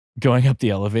going up the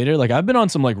elevator. Like I've been on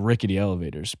some like rickety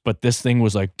elevators, but this thing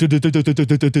was like like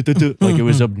it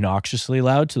was obnoxiously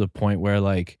loud to the point where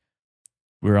like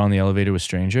we were on the elevator with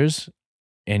strangers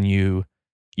and you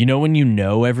know when you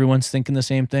know everyone's thinking the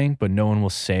same thing, but no one will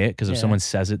say it because if someone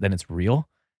says it, then it's real.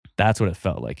 That's what it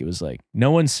felt like. It was like,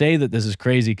 no one say that this is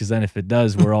crazy because then if it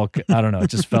does, we're all, I don't know. It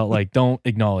just felt like, don't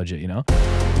acknowledge it, you know?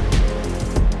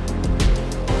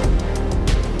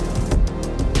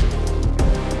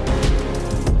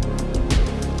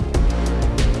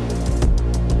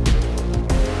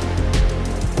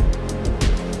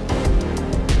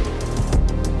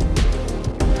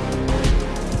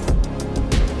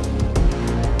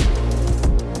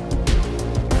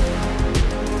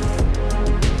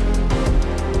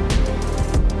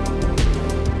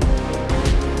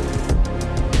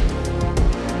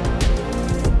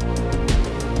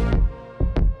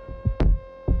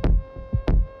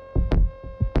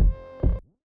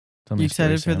 You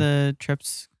excited for the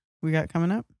trips we got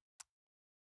coming up?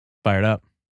 Fired up.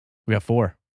 We got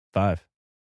 5. 5,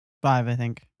 I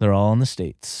think. They're all in the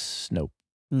States. Nope.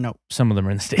 Some of them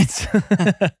are in the States.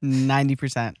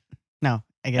 90%. No,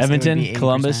 I guess Edmonton,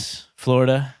 Columbus,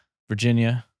 Florida,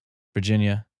 Virginia,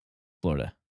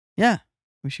 Florida. Yeah,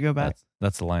 we should go back.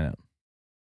 That's the lineup.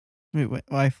 Wait,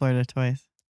 why Florida twice?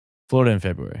 Florida in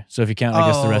February. So if you count, I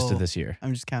guess the rest of this year.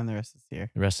 I'm just counting the rest of this year.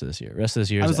 The rest of this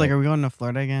year. I was like, are we going to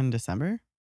Florida again in December?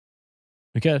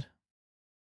 We could.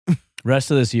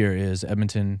 Rest of this year is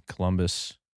Edmonton,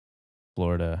 Columbus,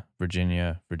 Florida,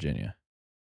 Virginia, which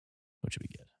would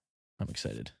be good. I'm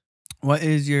excited. What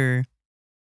is your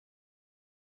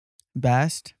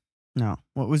best? No.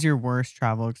 What was your worst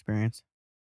travel experience?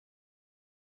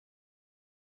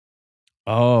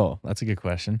 Oh, that's a good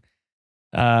question.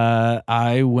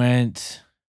 I went.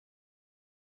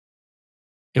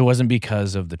 It wasn't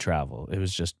because of the travel. It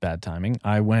was just bad timing.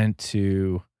 I went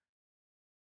to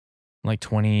like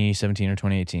 2017 or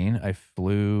 2018. I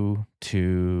flew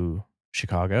to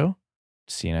Chicago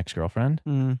to see an ex-girlfriend.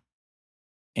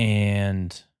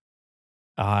 And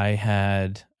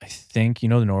I think, the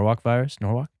Norwalk virus?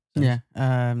 Norwalk? Yeah.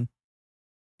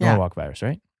 Norwalk virus,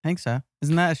 right? I think so.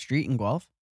 Isn't that a street in Guelph?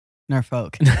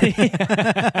 Norfolk.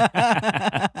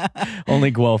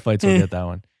 Only Guelphites will get that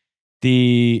one.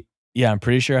 I'm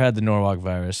pretty sure I had the Norwalk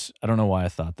virus. I don't know why I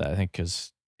thought that. I think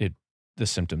because the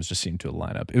symptoms just seemed to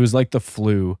line up. It was like the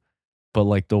flu, but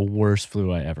like the worst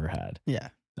flu I ever had. Yeah.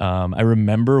 I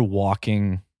remember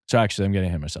walking. So actually, I'm getting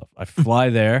ahead of myself. I fly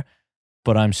there,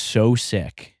 but I'm so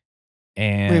sick.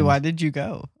 And wait, why did you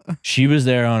go? She was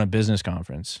there on a business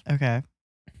conference. Okay.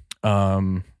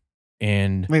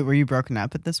 And wait, were you broken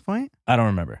up at this point? I don't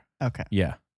remember. Okay.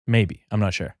 Yeah, maybe. I'm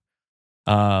not sure.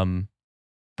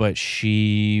 But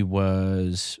she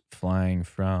was flying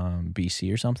from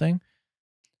BC or something.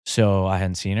 So I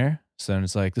hadn't seen her. So then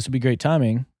it's like, this would be great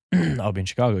timing. I'll be in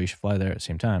Chicago. You should fly there at the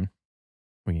same time.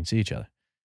 We can see each other.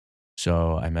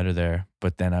 So I met her there.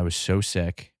 But then I was so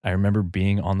sick. I remember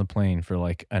being on the plane for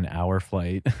like an hour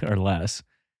flight or less.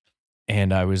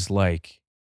 And I was like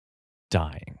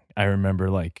dying. I remember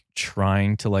like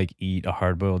trying to like eat a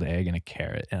hard-boiled egg and a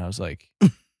carrot. And I was like,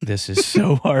 this is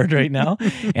so hard right now.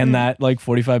 And that like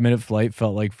 45-minute flight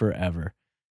felt like forever.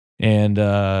 And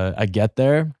I get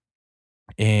there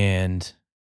and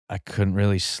I couldn't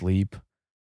really sleep.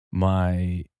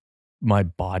 My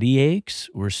body aches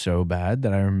were so bad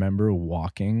that I remember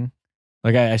walking.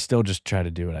 Like I still just try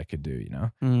to do what I could do,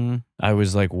 I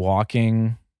was like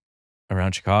walking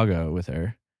around Chicago with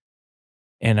her.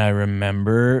 And I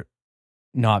remember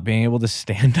not being able to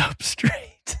stand up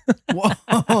straight.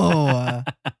 Whoa.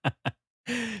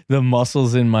 The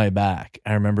muscles in my back.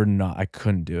 I remember I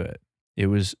couldn't do it. It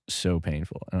was so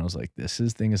painful. And I was like, this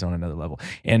thing is on another level.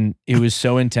 And it was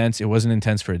so intense. It wasn't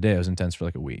intense for a day. It was intense for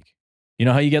like a week. You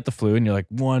know how you get the flu and you're like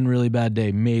one really bad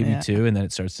day, maybe two, and then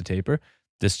it starts to taper?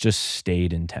 This just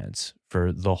stayed intense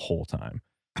for the whole time.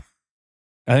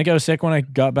 I think I was sick when I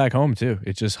got back home too.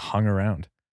 It just hung around.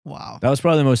 Wow. That was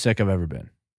probably the most sick I've ever been.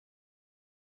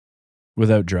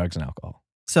 Without drugs and alcohol.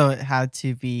 So it had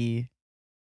to be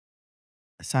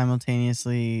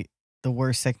simultaneously the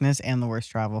worst sickness and the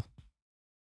worst travel.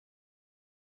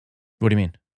 What do you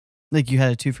mean? Like you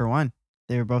had a 2-for-1.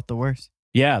 They were both the worst.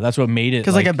 Yeah, that's what made it.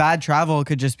 Because like a bad travel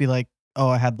could just be like, oh,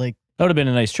 I had like. That would have been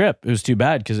a nice trip. It was too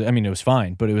bad because, it was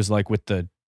fine. But it was like with the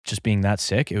just being that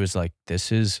sick, it was like,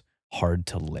 this is hard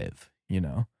to live,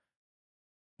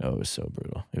 Oh, it was so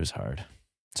brutal. It was hard.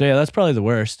 So yeah, that's probably the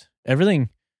worst. Everything.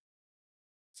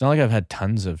 It's not like I've had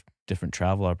tons of different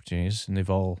travel opportunities and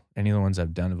any of the ones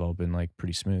I've done have all been like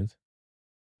pretty smooth.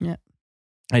 Yeah.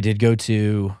 I did go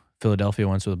to Philadelphia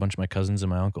once with a bunch of my cousins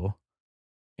and my uncle.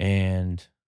 And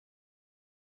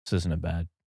This isn't a bad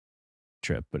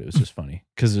trip, but it was just funny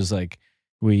because it was like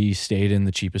we stayed in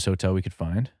the cheapest hotel we could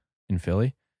find in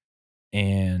Philly,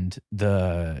 and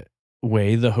the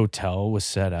way the hotel was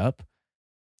set up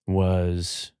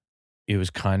was it was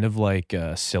kind of like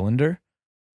a cylinder.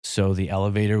 So the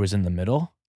elevator was in the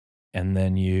middle, and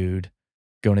then you'd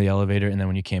go into the elevator, and then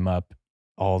when you came up,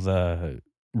 all the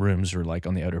rooms were like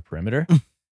on the outer perimeter.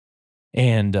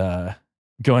 And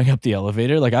going up the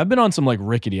elevator, like I've been on some like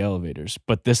rickety elevators,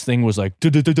 but this thing was like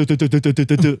like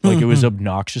it was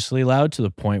obnoxiously loud to the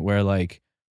point where like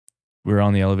we were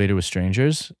on the elevator with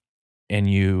strangers,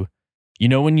 and you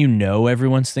know when you know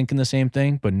everyone's thinking the same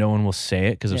thing, but no one will say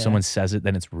it because if someone says it,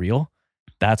 then it's real.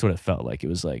 That's what it felt like. It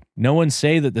was like, no one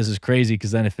say that this is crazy because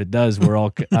then if it does, we're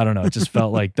all, I don't know. It just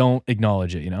felt like, don't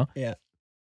acknowledge it, you know? Yeah.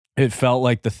 It felt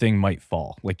like the thing might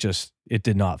fall. Like just, it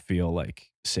did not feel like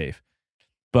safe.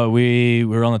 But we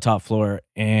were on the top floor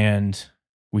and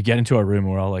we get into our room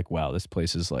and we're all like, wow, this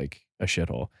place is like a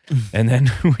shithole. And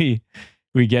then we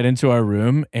get into our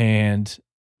room and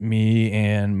me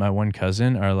and my one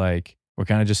cousin are like, we're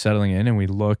kind of just settling in and we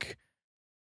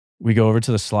go over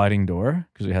to the sliding door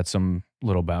because we had some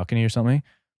little balcony or something.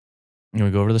 And we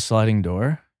go over to the sliding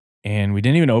door and we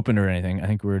didn't even open it or anything. I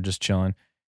think we were just chilling.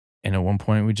 And at one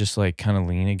point we just like kind of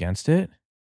lean against it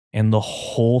and the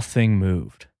whole thing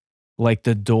moved. Like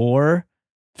the door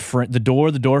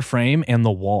frame and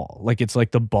the wall. Like it's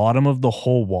like the bottom of the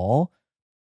whole wall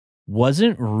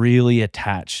wasn't really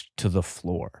attached to the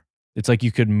floor. It's like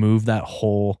you could move that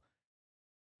whole.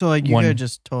 So like you could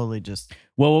just totally just.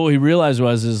 Well, what we realized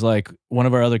is like one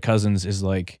of our other cousins is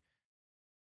like,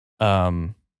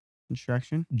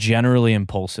 instruction, generally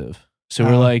impulsive. So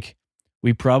we're like,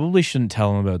 we probably shouldn't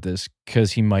tell him about this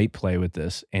because he might play with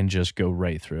this and just go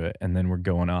right through it. And then we're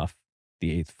going off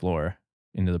the 8th floor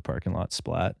into the parking lot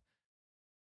splat.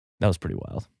 That was pretty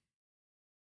wild.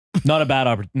 Not a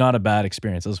bad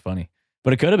experience. That was funny,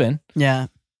 but it could have been. Yeah,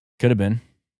 could have been.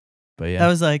 But yeah, that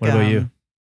was like. What about you?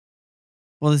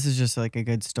 Well, this is just like a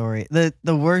good story. The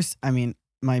worst. I mean,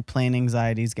 my plane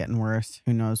anxiety is getting worse.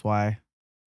 Who knows why?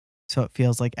 So it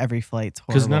feels like every flight's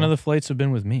horrible. Because none of the flights have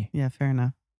been with me. Yeah, fair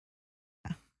enough.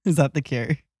 Is that the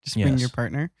cure? Just bring your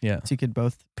partner? Yeah. So you could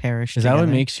both perish Is together? that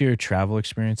what makes your travel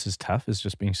experiences tough, is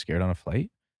just being scared on a flight?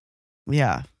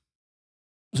 Yeah.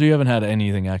 So you haven't had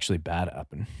anything actually bad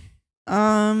happen?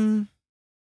 Have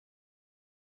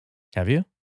you?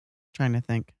 Trying to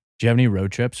think. Do you have any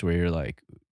road trips where you're like,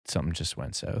 something just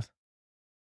went south?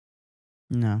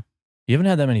 No. You haven't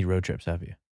had that many road trips, have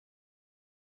you?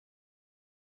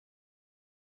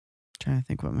 Trying to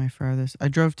think what my farthest. I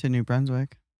drove to New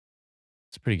Brunswick.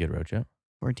 It's a pretty good road trip.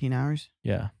 14 hours.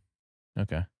 Yeah.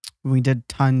 Okay. We did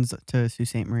tons to Sault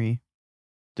Ste. Marie.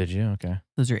 Did you? Okay.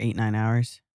 Those are 8-9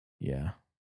 hours. Yeah.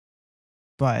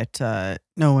 But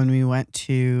no, when we went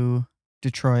to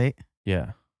Detroit.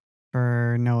 Yeah.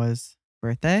 For Noah's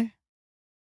birthday.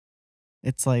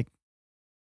 It's like,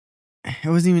 it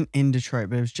wasn't even in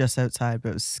Detroit, but it was just outside, but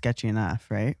it was sketchy enough,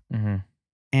 right? Mm-hmm.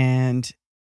 And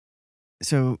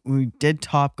so we did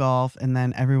Topgolf, and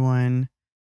then everyone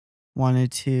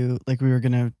wanted to, like, we were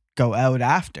going to go out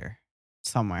after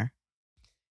somewhere.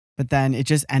 But then it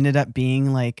just ended up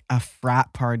being like a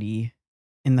frat party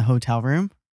in the hotel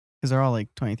room because they're all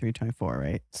like 23, 24,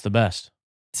 right? It's the best.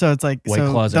 So it's like, White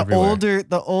claws everywhere.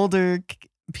 The older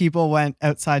people went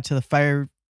outside to the fire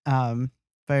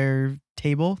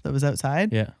table that was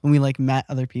outside. Yeah. When we like met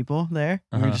other people there,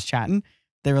 we were just chatting.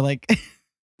 They were like,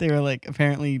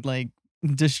 apparently like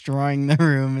destroying the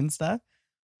room and stuff.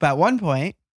 But at one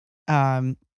point,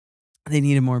 they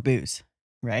needed more booze,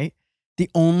 right? The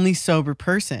only sober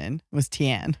person was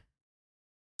Tian.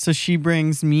 So she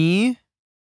brings me,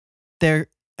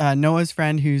 Noah's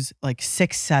friend who's like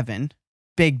 6'7",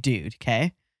 big dude,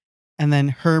 okay? And then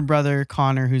her brother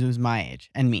Connor, who was my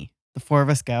age, and me. The four of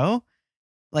us go.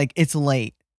 Like, it's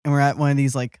late, and we're at one of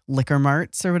these like liquor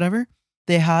marts or whatever.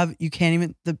 They have, you can't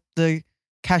even, the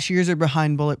cashiers are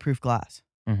behind bulletproof glass.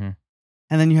 Mm-hmm.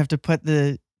 And then you have to put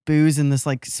the booze in this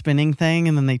like spinning thing,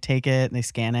 and then they take it and they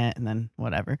scan it and then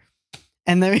whatever.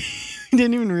 And then we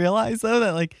didn't even realize though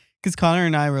that like, because Connor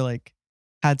and I were like,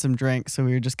 had some drinks. So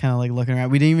we were just kind of like looking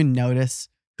around. We didn't even notice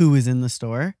who was in the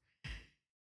store.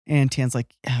 And Tian's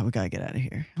like, yeah, we got to get out of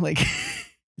here. Like,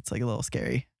 it's like a little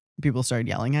scary. People started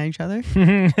yelling at each other.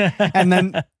 and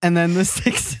then the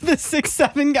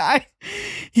 6'7" guy,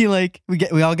 he like,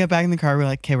 we all get back in the car. We're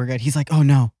like, okay, we're good. He's like, oh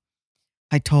no,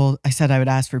 I said I would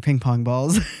ask for ping pong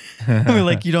balls. We're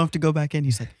like, you don't have to go back in.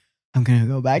 He's like, I'm going to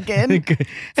go back in.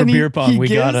 For beer pong, we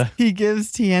gotta. He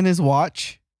gives Tian his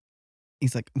watch.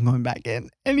 he's like, I'm going back in.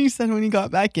 And he said when he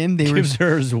got back in, they were Gives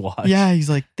her his watch. yeah, he's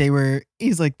like the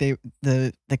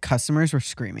customers were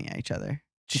screaming at each other.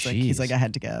 He's like, Jeez. I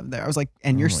had to get out of there. I was like,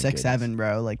 and you're Oh my 6'7",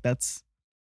 bro. Like that's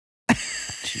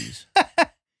Jeez.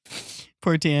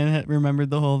 poor Tian had remembered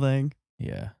the whole thing.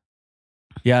 Yeah.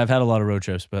 Yeah, I've had a lot of road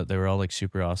trips, but they were all like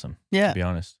super awesome, Yeah. to be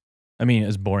honest. I mean,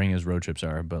 as boring as road trips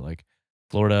are, but like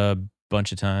Florida a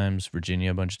bunch of times,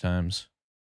 Virginia a bunch of times,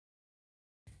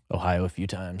 Ohio a few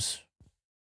times.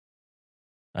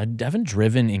 I haven't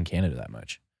driven in Canada that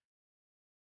much.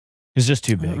 It's just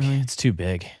too Not big. really. It's too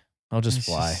big. I'll just It's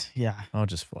fly. yeah. I'll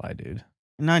just fly, dude.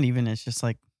 Not even, it's just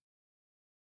like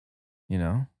You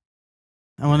know?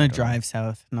 I want I to don't know. drive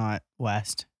south, not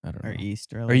west I don't or know.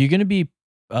 east. Are you going to be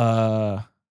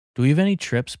do we have any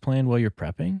trips planned while you're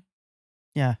prepping?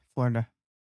 Yeah, Florida.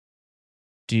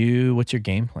 What's your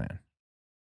game plan?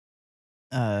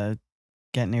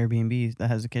 Get an Airbnb that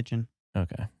has a kitchen.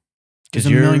 Okay. There's a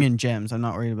you're million gyms. I'm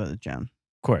not worried about the gym.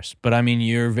 Of course, but I mean,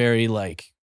 you're very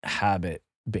like habit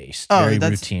based, very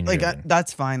that's routine like driven.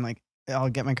 that's fine. Like I'll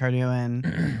get my cardio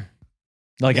in,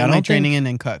 Like get I my don't training think in,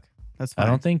 and cook. That's fine. I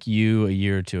don't think you a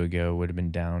year or two ago would have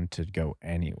been down to go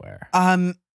anywhere.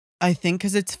 I think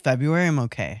because it's February, I'm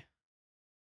okay.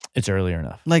 It's earlier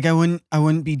enough. Like I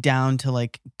wouldn't be down to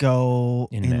like go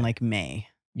In in May. like May.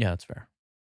 Yeah, that's fair.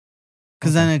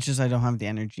 Because Okay. then it's just I don't have the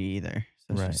energy either.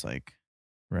 So it's Right. just like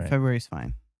Right. February's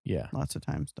fine. Yeah. Lots of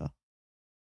time still.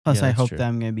 Plus, Yeah, I that's hope true. that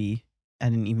I'm gonna be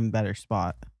at an even better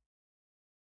spot.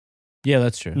 Yeah,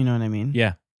 that's true. You know what I mean?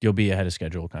 Yeah. You'll be ahead of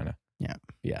schedule kind of. Yeah.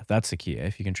 Yeah, that's the key.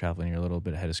 If you can travel and you're a little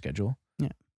bit ahead of schedule. Yeah.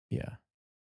 Yeah.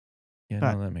 Yeah,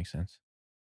 But- no, that makes sense.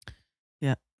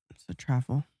 So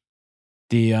travel.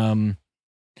 The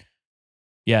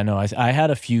yeah, no, I had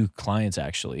a few clients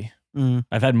actually. Mm.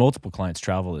 I've had multiple clients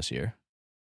travel this year.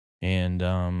 And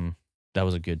that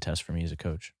was a good test for me as a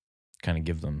coach. Kind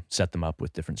of set them up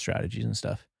with different strategies and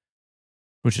stuff,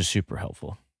 which is super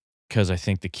helpful. Because I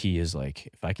think the key is like,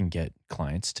 if I can get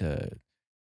clients to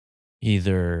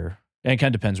either, and it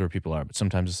kind of depends where people are, but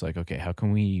sometimes it's like, okay, how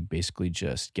can we basically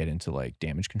just get into like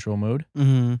damage control mode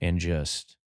Mm-hmm. and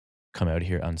just come out of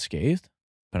here unscathed,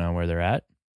 depending on where they're at,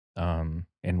 and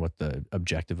what the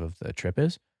objective of the trip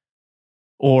is,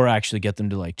 or actually get them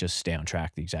to like just stay on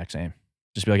track the exact same.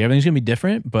 Just be like, everything's gonna be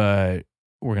different, but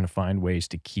we're gonna find ways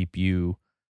to keep you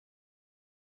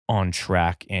on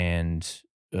track and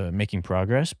making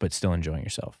progress, but still enjoying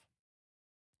yourself.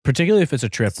 Particularly if it's a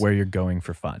trip where you're going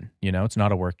for fun. You know, it's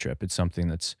not a work trip. It's something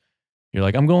that's you're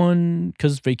like, I'm going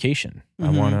because vacation. I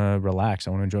Mhm. want to relax.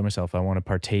 I want to enjoy myself. I want to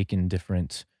partake in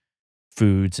different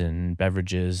foods and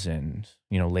beverages and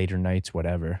later nights,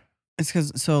 whatever. It's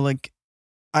because like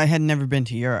I had never been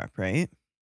to Europe, right?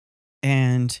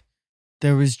 And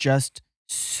there was just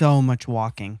so much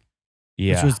walking,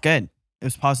 Yeah, which was good. It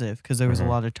was positive because there was a Mhm.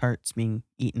 lot of tarts being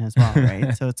eaten as well,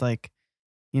 right? So it's like,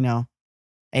 I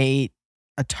ate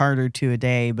a tart or two a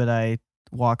day, but I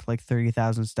walked like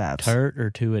 30,000 steps. tart or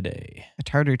two a day. A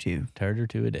tart or two, Tart or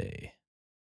two a day.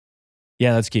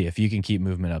 Yeah, that's key. If you can keep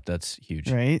movement up, that's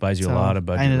huge. right? Buys you a So lot of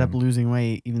budget I ended up room. losing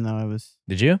weight, even though I was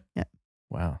Did you? Yeah.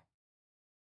 Wow.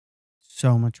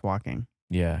 so much walking.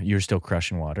 Yeah, you're still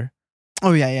crushing water.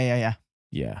 Oh yeah.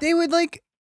 Yeah. They would like,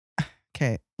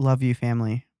 okay, love you,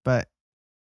 family, but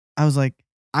I was like,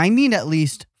 I need at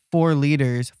least 4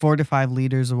 to 5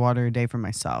 liters of water a day for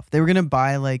myself. They were gonna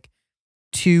buy like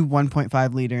 2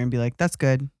 1.5 liter and be like, that's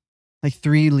good. Like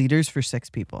 3 liters for 6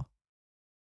 people.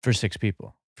 For 6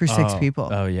 people. For 6 Oh. people.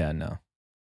 Oh yeah, no.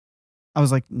 I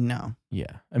was like, no.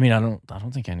 Yeah. I mean, I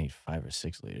don't think I need 5 or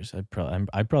 6 liters. I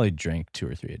probably drink 2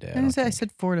 or 3 a day. I don't said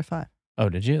think. 4 to 5. Oh,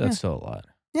 did you? That's Yeah. still a lot.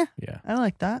 Yeah. Yeah. I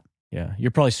like that. Yeah.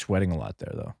 You're probably sweating a lot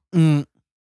there though.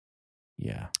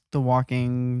 Yeah. The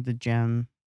walking, the gym.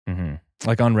 Mm-hmm.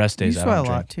 Like on rest You days, I sweat a don't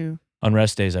lot drink. too. On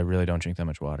rest days, I really don't drink that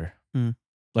much water. Hmm.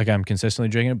 Like I'm consistently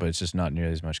drinking it, but it's just not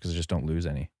nearly as much because I just don't lose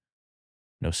any.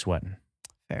 No sweating.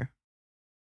 Fair.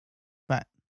 But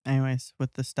anyways,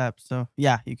 with the steps, so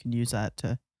yeah, you could use that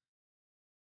to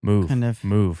Move. kind of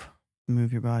Move.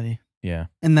 move your body. Yeah.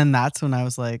 And then that's when I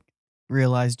was like,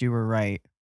 realized you were right.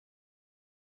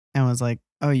 And was like,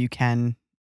 oh, you can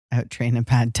out train a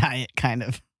bad diet, kind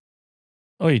of.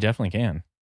 Oh, you definitely can.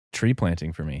 Tree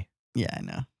planting for me. Yeah, I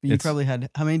know. But you It's- probably had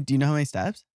do you know how many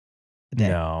steps a day?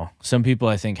 No. Some people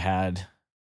I think had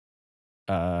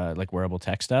like wearable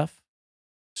tech stuff.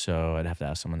 So I'd have to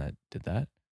ask someone that did that.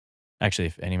 Actually,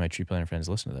 if any of my tree planter friends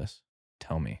listen to this,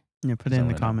 tell me. Yeah, put it in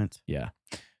the Someone know. comments. Yeah.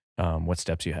 What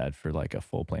steps you had for like a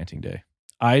full planting day.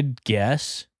 I'd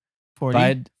guess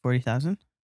 40,000?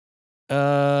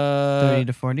 30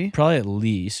 to 40? probably at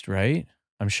least, right?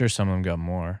 I'm sure some of them got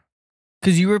more.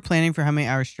 Because you were planning for how many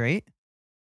hours straight?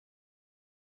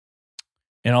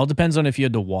 It all depends on if you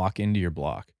had to walk into your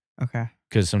block. Okay.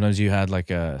 Because sometimes you had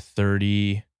like a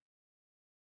 30,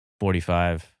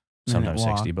 45, Minute sometimes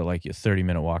 60, walk. but like a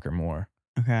 30-minute walk or more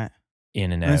Okay.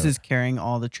 in and And out. this is carrying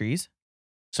all the trees?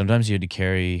 Sometimes you had to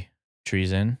carry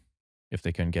trees in if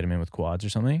they couldn't get them in with quads or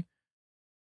something.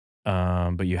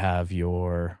 But you have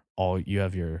your bags,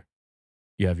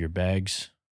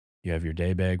 you have your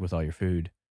day bag with all your food,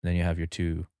 and then you have your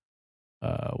 2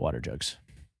 water jugs.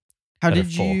 How that are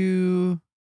did full. you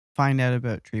find out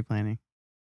about tree planting?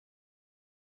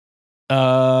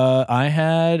 I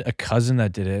had a cousin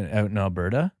that did it out in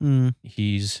Alberta. Mm.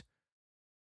 He's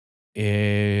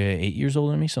 8 years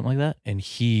older than me, something like that, and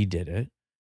he did it.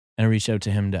 And I reached out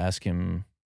to him to ask him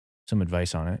some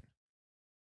advice on it.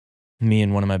 Me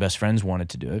and one of my best friends wanted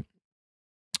to do it.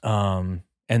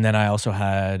 And then I also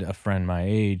had a friend my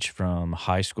age from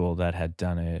high school that had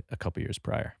done it a couple years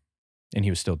prior, and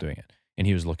he was still doing it, and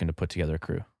he was looking to put together a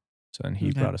crew. So then he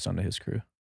Okay. brought us onto his crew.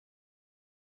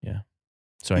 Yeah.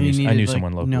 So And you I needed, knew like,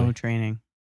 someone locally. no training.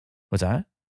 What's that?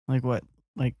 Like what?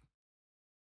 Like,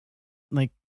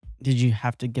 did you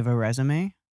have to give a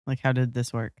resume? Like, how did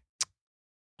this work?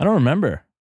 I don't remember.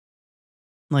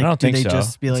 Like, I don't did think they so.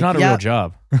 just be It's like, not a yeah, real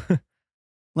job.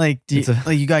 like, It's a-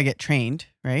 like you gotta get trained,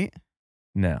 right?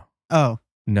 No. Oh,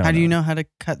 No. how do you no. know how to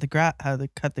cut the grass? How to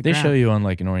cut the They grass? show you on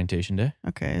like an orientation day.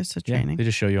 Okay, it's a Yeah. training, They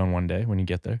just show you on one day when you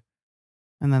get there.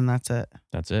 and then that's it.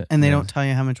 That's it. And they then- don't tell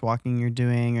you how much walking you're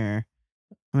doing or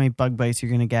how many bug bites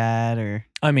you're gonna get, or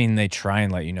I mean, they try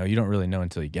and let you know. You don't really know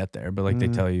until you get there, but like they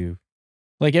Mm. tell you,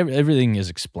 like everything is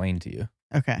explained to you.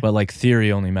 okay. But like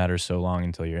theory only matters so long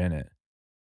until you're in it.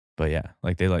 But yeah,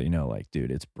 like they let you know, like, dude,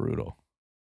 it's brutal,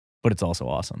 but it's also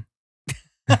awesome.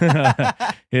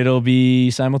 It'll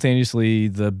be simultaneously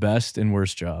the best and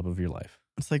worst job of your life.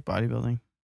 It's like bodybuilding.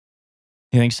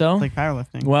 You think so? It's like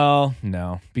powerlifting. Well,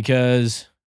 no, because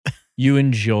you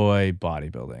enjoy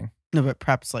bodybuilding. No, but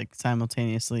prep's like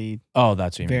simultaneously. Oh,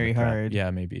 that's what you mean Very with prep. hard. Yeah,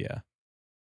 maybe. Yeah.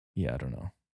 Yeah, I don't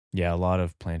know. Yeah, a lot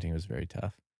of planting was very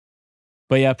tough.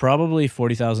 But yeah, probably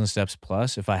 40,000 steps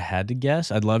plus. If I had to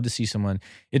guess, I'd love to see someone.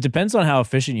 It depends on how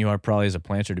efficient you are, probably as a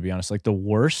planter, to be honest. Like the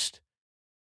worst,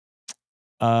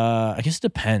 I guess it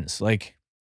depends. Like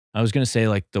I was gonna say,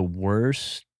 like the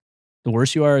worse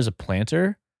you are as a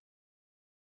planter,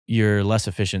 you're less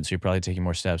efficient, so you're probably taking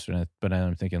more steps. But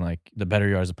I'm thinking like the better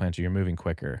you are as a planter, you're moving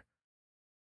quicker,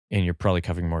 and you're probably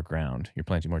covering more ground. You're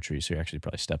planting more trees, so you're actually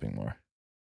probably stepping more.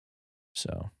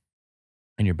 So,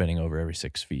 and you're bending over every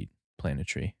 6 feet, planting a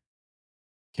tree,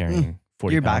 carrying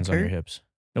 40 Your back pounds on your hurt? hips.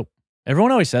 Nope.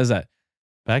 Everyone always says that.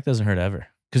 Back doesn't hurt ever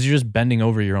because you're just bending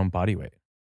over your own body weight.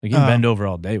 Like you can Oh. bend over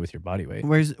all day with your body weight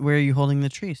Where are you holding the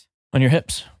trees? on your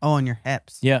hips. Oh, on your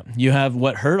hips. Yeah. You have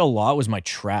what hurt a lot was my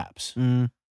traps. Mm.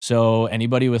 So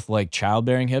anybody with like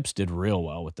childbearing hips did real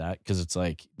well with that because it's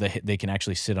like they can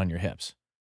actually sit on your hips.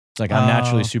 It's like I'm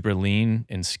naturally Oh. super lean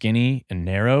and skinny and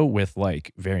narrow with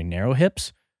like very narrow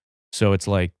hips. So it's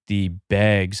like the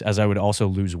bags, as I would also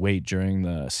lose weight during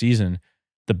the season,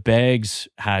 the bags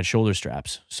had shoulder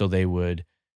straps. So they would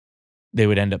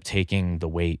end up taking the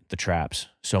weight, the traps.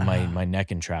 So my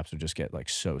neck and traps would just get like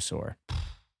so sore.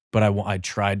 But I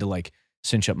tried to like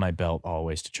cinch up my belt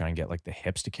always to try and get like the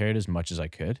hips to carry it as much as I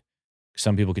could.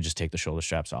 Some people could just take the shoulder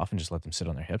straps off and just let them sit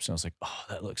on their hips. And I was like, oh,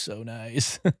 that looks so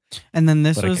nice. And then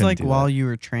this But I was couldn't like do while that. you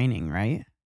were training, right?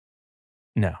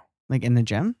 No. Like in the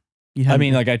gym? You I hadn't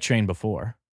mean, been- like I trained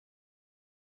before.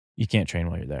 You can't train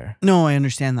while you're there. No, I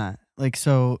understand that. Like,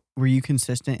 so were you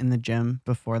consistent in the gym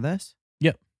before this?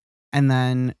 Yep. And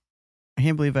then I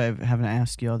can't believe I haven't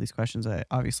asked you all these questions. I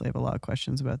obviously have a lot of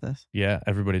questions about this. Yeah,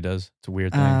 everybody does. It's a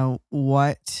weird thing.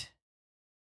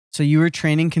 So you were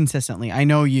training consistently. I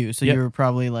know you. So Yep. you were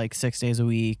probably like 6 days a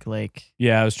week. Like,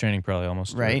 Yeah, I was training probably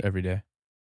almost Right. every day.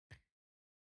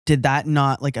 did that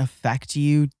not like affect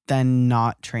you then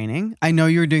not training? I know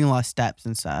you were doing a lot of steps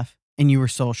and stuff and you were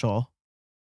social.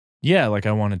 Yeah, like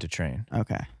I wanted to train.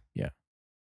 Okay. Yeah.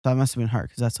 So that must have been hard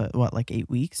because that's what, like 8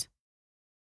 weeks?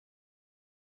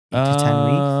 8 to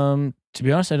 10 weeks? To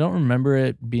be honest, I don't remember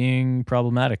it being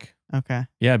problematic. Okay.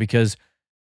 Yeah, because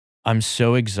I'm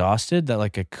so exhausted that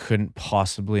like I couldn't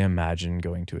possibly imagine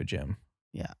going to a gym.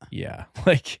 Yeah. Yeah.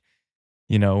 Like,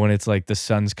 you know, when it's like the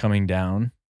sun's coming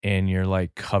down and you're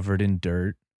like covered in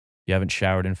dirt, you haven't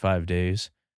showered in 5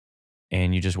 days,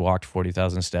 and you just walked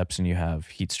 40,000 steps and you have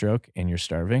heat stroke and you're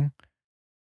starving.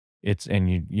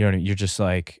 You're just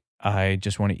like, I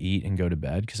just want to eat and go to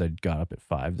bed because I got up at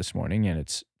 5 this morning and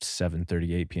it's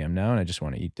 7:38 p.m. now and I just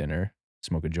want to eat dinner,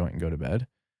 smoke a joint and go to bed.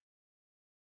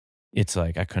 it's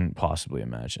like I couldn't possibly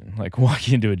imagine like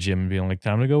walking into a gym and being like,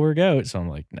 time to go work out. So I'm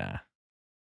like, nah.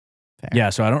 Fair. Yeah,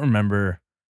 so I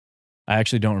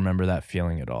actually don't remember that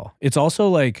feeling at all. It's also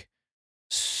like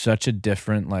such a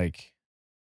different like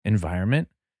environment.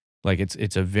 Like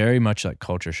it's a very much like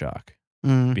culture shock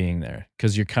Mm, being there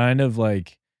because you're kind of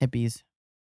like hippies.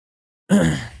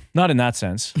 not in that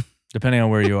sense, depending on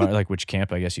where you are, like which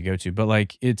camp I guess you go to, but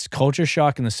like it's culture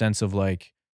shock in the sense of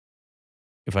like,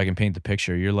 if I can paint the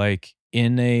picture,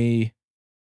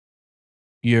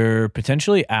 you're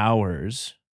potentially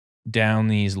hours down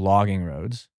these logging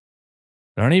roads.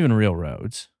 They aren't even real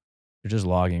roads. They're just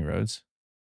logging roads.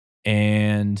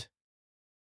 And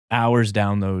hours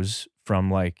down those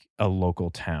from like a local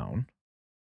town.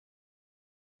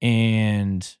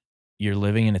 And you're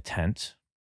living in a tent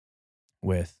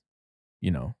with,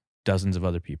 dozens of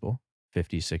other people,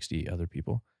 50, 60 other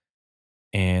people.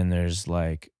 And there's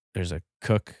a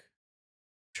cook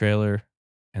trailer,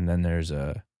 and then there's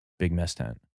a big mess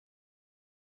tent.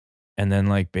 And then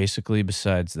like basically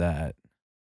besides that,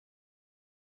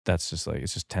 that's just like,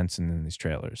 it's just tents and then these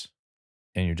trailers.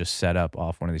 And you're just set up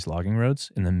off one of these logging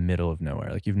roads in the middle of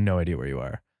nowhere. Like you have no idea where you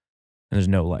are. And there's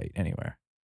no light anywhere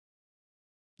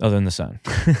other than the sun.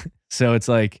 So it's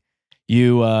like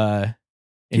you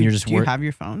you're just Do you have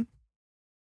your phone?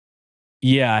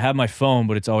 Yeah, I have my phone,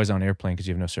 but it's always on airplane because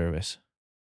you have no service.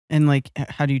 And like,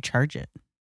 how do you charge it?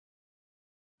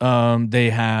 They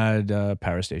had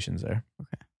power stations there.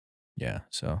 Okay. Yeah,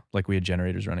 so like we had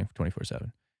generators running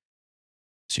 24/7,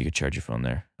 so you could charge your phone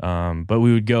there. But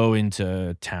we would go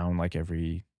into town like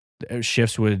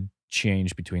shifts would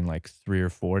change between like 3 or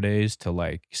 4 days to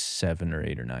like 7 or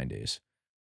 8 or 9 days.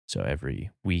 So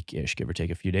every week-ish, give or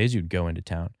take a few days, you'd go into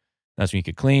town. That's when you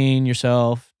could clean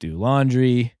yourself, do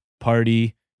laundry,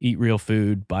 party, eat real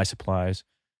food, buy supplies,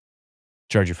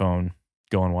 charge your phone,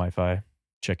 go on Wi-Fi,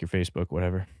 check your Facebook,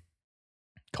 whatever,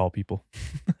 call people,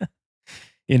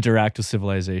 interact with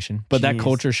civilization. But that Jeez.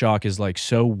 culture shock is like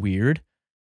so weird,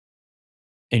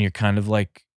 and you're kind of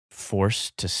like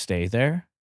forced to stay there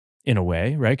in a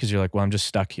way, right? Because you're like, well, I'm just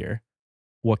stuck here.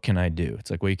 What can I do?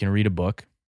 It's like, well, you can read a book,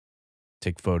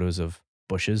 take photos of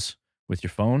bushes with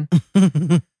your phone,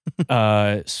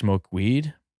 smoke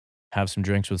weed, have some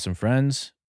drinks with some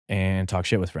friends, and talk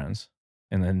shit with friends.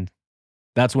 And then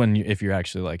that's when, if you're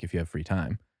actually like, if you have free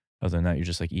time. Other than that, you're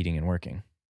just like eating and working.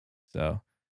 So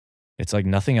it's like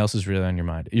nothing else is really on your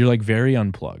mind. You're like very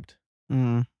unplugged.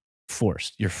 Mm.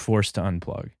 You're forced to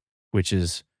unplug, which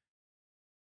is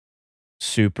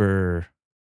super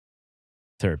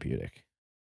therapeutic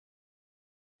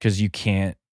because you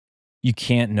can't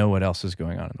know what else is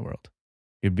going on in the world.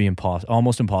 It'd be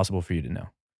almost impossible for you to know,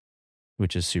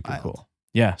 which is super Wild. cool.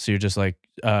 Yeah. So you're just like,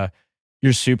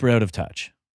 you're super out of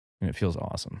touch, and it feels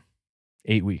awesome.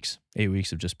 8 weeks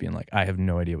of just being like, I have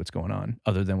no idea what's going on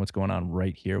other than what's going on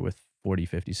right here with 40,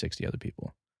 50, 60 other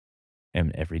people.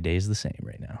 And every day is the same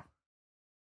right now.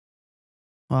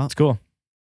 Well, It's cool.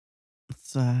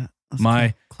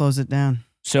 let's close it down.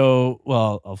 So,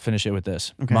 well, I'll finish it with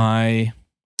this. Okay.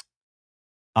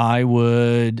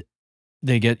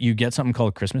 You get something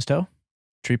called Christmas toe,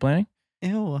 tree planting.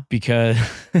 Ew. Because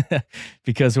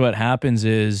what happens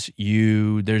is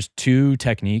there's 2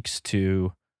 techniques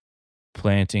to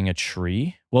planting a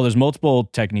tree. Well, there's multiple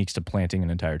techniques to planting an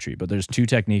entire tree, but there's 2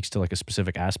 techniques to like a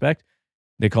specific aspect.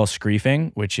 They call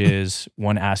screefing, which is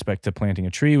one aspect to planting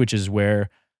a tree, which is where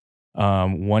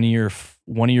one of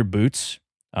your boots,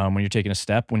 when you're taking a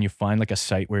step, when you find like a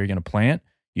site where you're going to plant,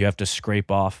 you have to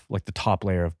scrape off like the top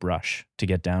layer of brush to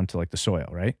get down to like the soil,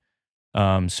 right?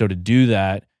 So to do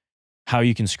that, how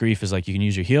you can screef is like you can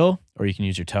use your heel or you can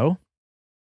use your toe.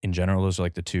 In general, those are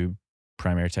like the 2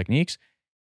 primary techniques.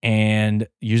 And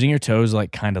using your toe is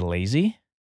like kind of lazy.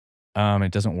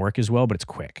 It doesn't work as well, but it's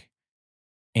quick.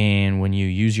 And when you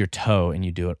use your toe and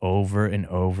you do it over and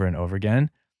over and over again,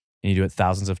 and you do it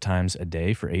thousands of times a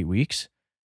day for 8 weeks,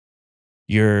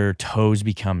 your toes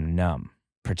become numb,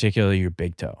 particularly your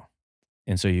big toe.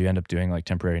 And so you end up doing like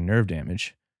temporary nerve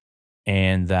damage.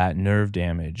 And that nerve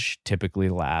damage typically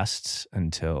lasts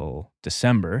until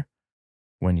December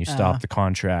when you stop the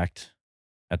contract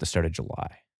at the start of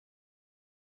July.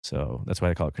 So that's why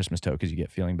they call it Christmas toe, because you get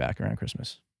feeling back around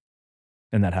Christmas.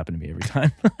 And that happened to me every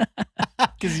time.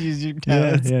 Because you use your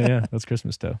toes. Yeah. That's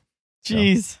Christmas toe.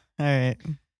 Jeez. All right.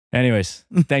 Anyways,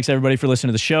 thanks everybody for listening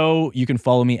to the show. You can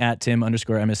follow me at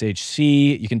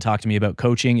Tim_MSHC. You can talk to me about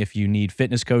coaching if you need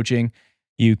fitness coaching.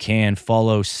 You can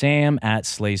follow Sam at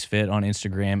SlaysFit on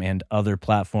Instagram and other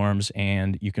platforms.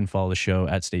 And you can follow the show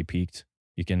at Stay Peaked.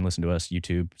 You can listen to us,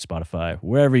 YouTube, Spotify,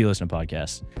 wherever you listen to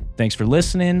podcasts. Thanks for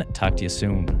listening. Talk to you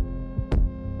soon.